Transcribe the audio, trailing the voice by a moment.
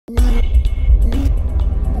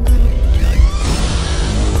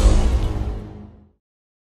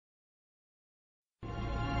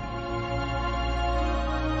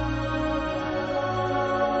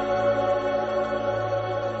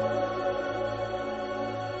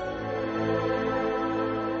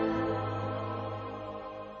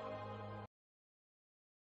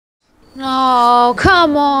Oh,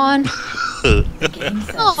 come on.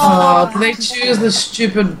 Oh, did they choose the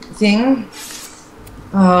stupid thing?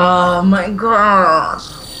 Oh my gosh.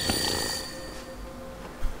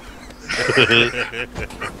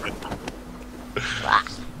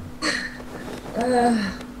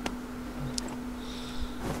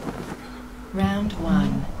 Round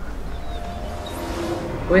 1.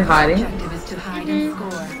 We're hiding. Objective is to hide and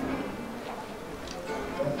score.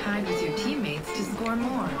 Hide with your teammates to score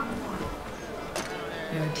more.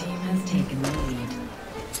 Your team has taken the lead.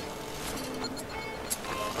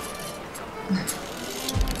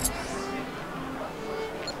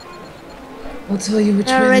 I'll tell you which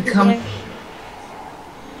way they come.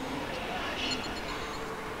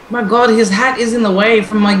 My God, his hat is in the way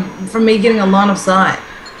from me getting a line of sight.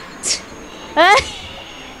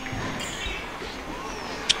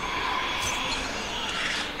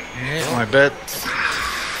 Yeah, my bad.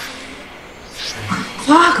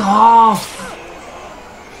 Fuck off!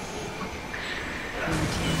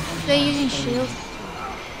 They're using shield.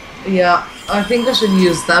 Yeah, I think I should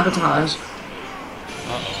use sabotage.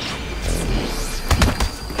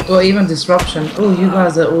 Or even disruption. Oh, you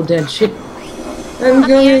guys are all dead. Shit. I'm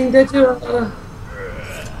going there too.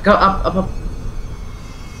 Go up, up, up.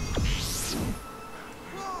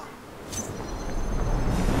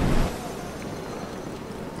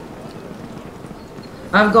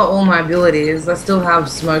 I've got all my abilities. I still have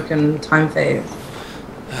smoke and time phase.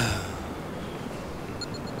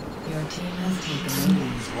 Your team has taken the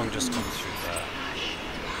lead. There's one just come through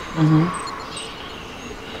there.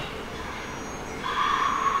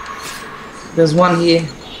 There's one here.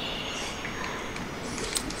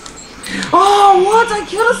 Oh, what? I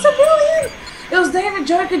killed a civilian! It was David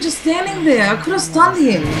Joker just standing there. I could have stunned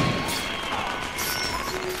him.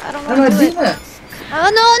 I don't And want I to do it. didn't. Oh,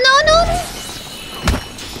 no, no, no, no.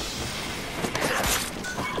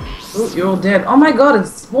 Oh, you're all dead. Oh my God,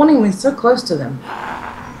 it's spawning me so close to them.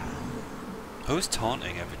 Who's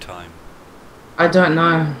taunting every time? I don't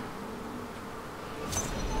know.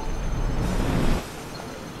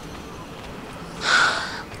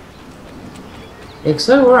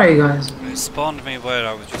 So where are you guys? It spawned me where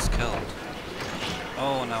I was just killed.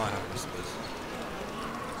 Oh, now I have whispers.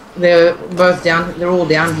 They're both down. They're all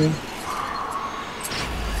down here.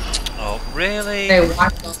 Oh, really? They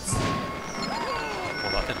wiped us.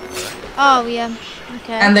 Well, that didn't work. Oh, yeah.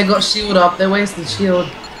 Okay. And they got shield up. They wasted shield.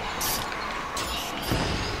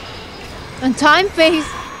 And time phase.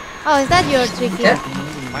 Oh, is that your tricky? Yeah.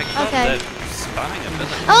 My God, Okay. they're spamming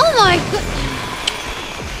ability. Oh my god.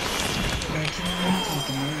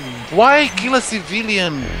 Why kill a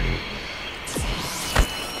civilian?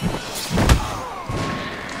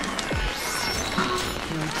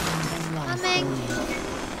 Coming.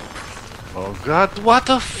 Oh God, what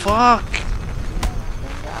the fuck?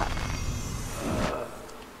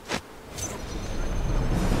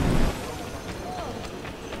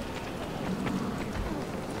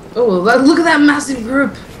 Oh, look at that massive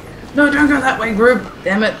group. No, don't go that way, group.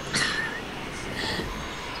 Damn it.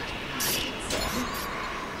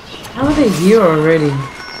 How are they here already?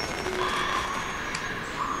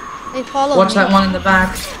 They follow Watch me. that one in the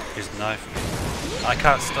back. He's knifing me. I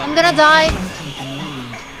can't stun. I'm gonna die.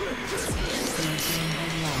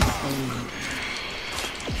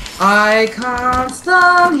 I can't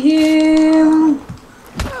stun him.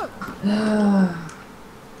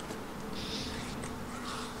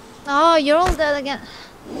 Oh, you're all dead again.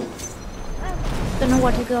 Don't know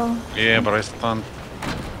where to go. Yeah, but I stunned.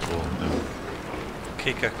 Oh, no.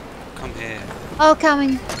 Kika, come here. Oh,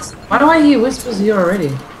 coming. Why do I hear whispers here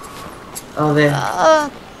already? Oh, there.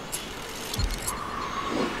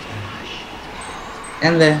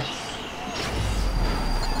 And there.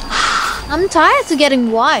 I'm tired to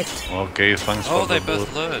getting wiped. Okay, thanks Oh, for they the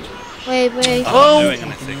both boot. lured. Wait, wait. I'm not doing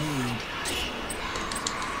anything.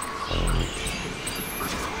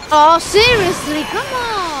 Oh, seriously, come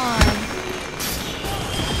on.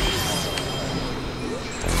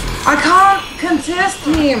 I can't contest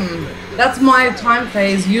him. That's my time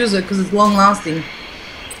phase. Use it because it's long lasting.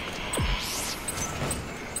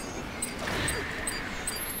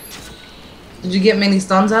 Did you get many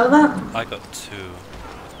stuns out of that? I got 2.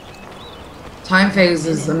 Time phase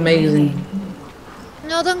is amazing.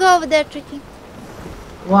 No, don't go over there, Tricky.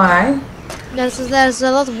 Why? There's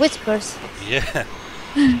a lot of whispers. Yeah.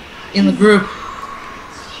 In the group.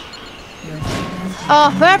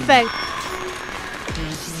 Oh, perfect.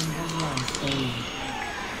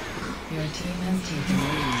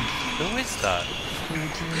 Who is that?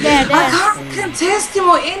 There, I there. can't contest him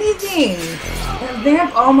or anything. That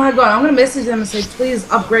vamp. Oh my God! I'm gonna message them and say, please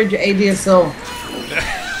upgrade your ADSL.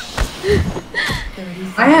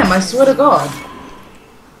 I am, I swear to God.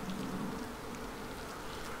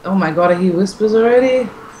 Oh my God, he whispers already?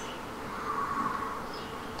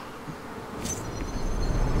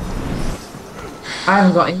 I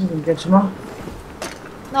haven't got anything, get you on.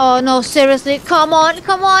 No, no, seriously. Come on,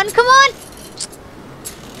 come on, come on!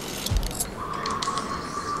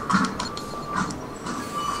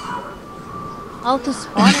 Auto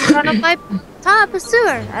spawn in front of my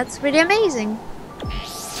pursuer. That's pretty amazing.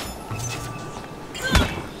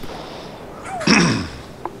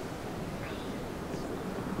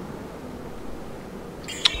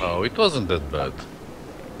 Oh, it wasn't that bad.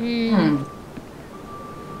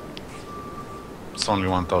 It's only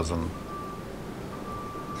 1,000.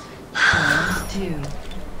 Round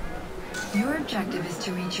 2. Your objective is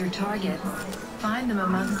to reach your targets. Find them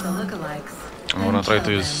amongst the lookalikes. I'm gonna try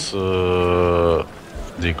to use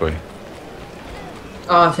decoy.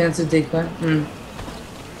 Oh, offensive decoy.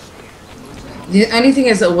 The only thing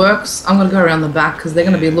is, it works. I'm gonna go around the back because they're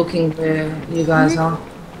gonna be looking where you guys are.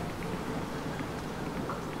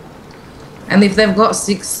 And if they've got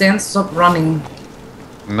 6th sense, stop running.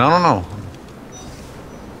 No, no, no.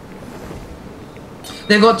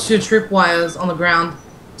 They've got 2 tripwires on the ground.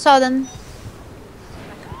 Saw them.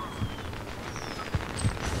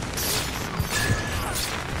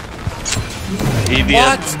 Idiot.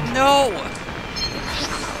 What? No!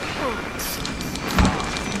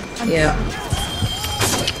 Yeah.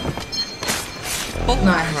 Holy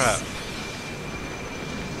Nice. crap.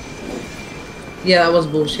 Yeah, that was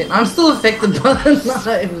bullshit. I'm still affected by the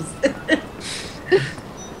knives.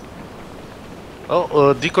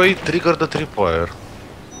 Oh, decoy triggered the tripwire.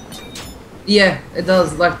 Yeah, it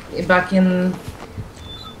does. Like, back in...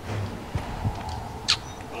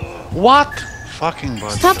 What? Fucking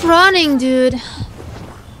bad. Stop running, dude.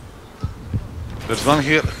 There's one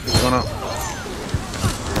here. He's gonna.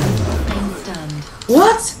 Stunned.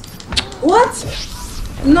 What? What?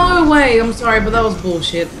 No way. I'm sorry, but that was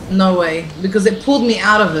bullshit. No way. Because it pulled me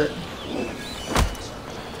out of it.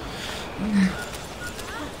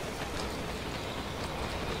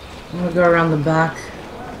 I'm gonna go around the back.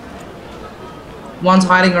 One's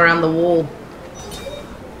hiding around the wall.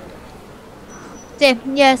 Yeah,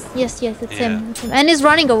 yes, yes, yes, it's him. It's him. And he's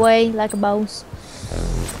running away like a mouse.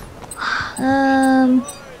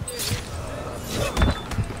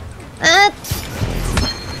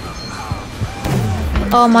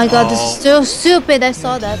 Oh my god, this is so stupid. I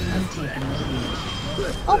saw that.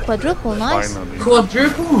 Oh, quadruple, nice. Finally.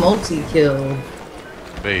 Quadruple multi-kill.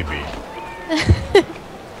 Baby.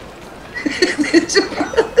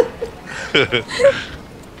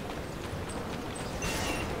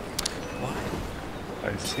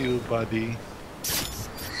 I see you, buddy.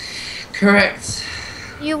 Correct.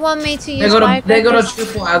 You want me to They use got a firecrackers?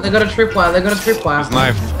 tripwire. They got a tripwire. They got a tripwire. He's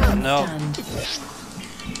knifed. No. Stunned.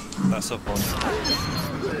 That's a bug.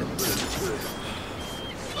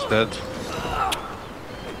 He's dead.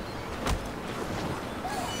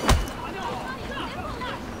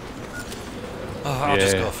 Oh, I'll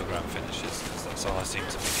just Yeah. go for grand finishes, because that's all I seem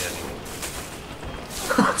to be getting.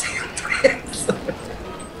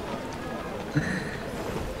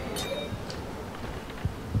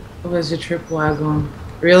 Where's your tripwire gone?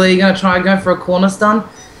 Really? You're gonna try and go for a corner stun?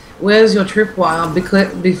 Where's your tripwire?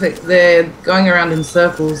 Because they're going around in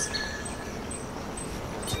circles.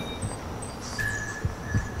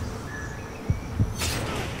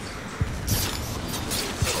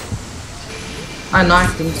 I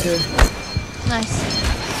knifed him too. Nice.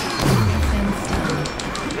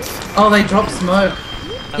 Oh, they dropped smoke.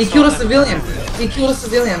 He That's killed a all I- civilian. He killed a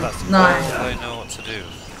civilian. That's No. all I know what to do.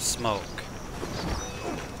 Smoke.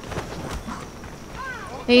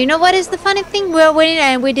 You know what is the funny thing? We're winning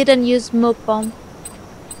and we didn't use smoke bomb.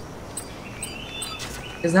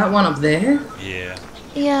 Is that one up there? Yeah.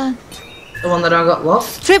 Yeah. The one that I got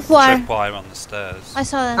lost? Tripwire. Tripwire on the stairs. I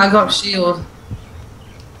saw that. I got shield.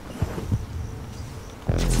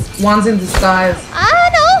 One's in disguise. Ah,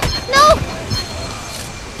 no! No!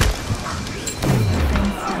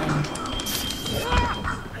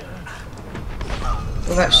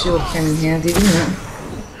 Well, that shield came in handy, didn't it?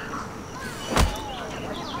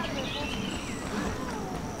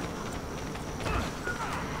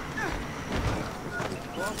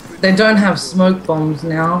 They don't have smoke bombs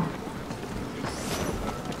now.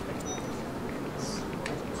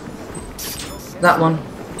 That one.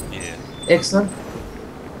 Yeah. Excellent.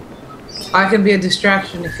 I can be a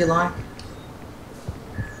distraction if you like.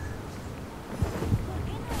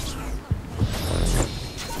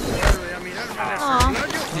 Aw.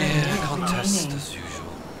 Yeah, contest as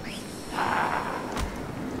usual.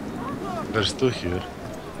 There's two here.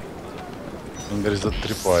 And there is a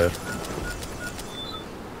tripwire.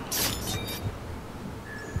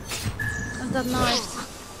 the knife.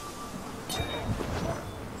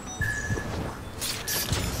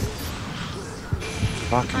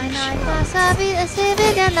 Fucking I shit. knife a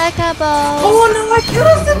civilian like a bow. Oh no, I killed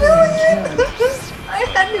a civilian! I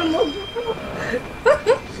had him on before.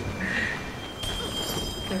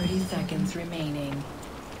 30 seconds remaining.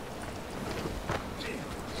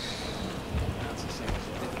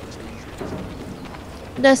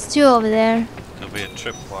 There's two over there. There'll be a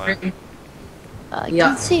tripwire. I Yeah.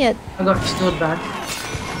 can see it. I got restored back.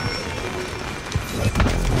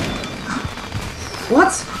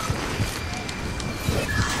 What?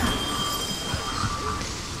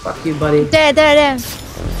 Fuck you, buddy. There.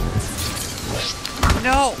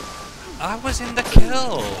 No! I was in the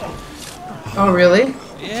kill! Oh, really?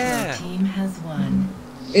 Yeah! Team has won.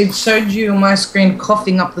 It showed you on my screen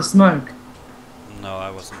coughing up the smoke. No,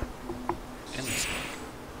 I wasn't in the smoke.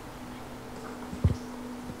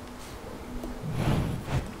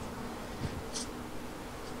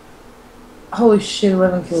 Holy shit,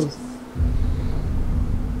 11 kills.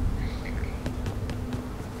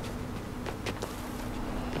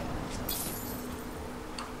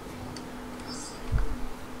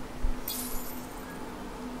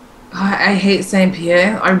 I hate Saint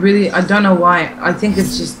Pierre. I don't know why. I think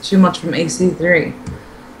it's just too much from AC3.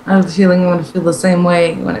 I have a feeling I'm going to feel the same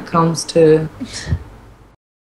way when it comes to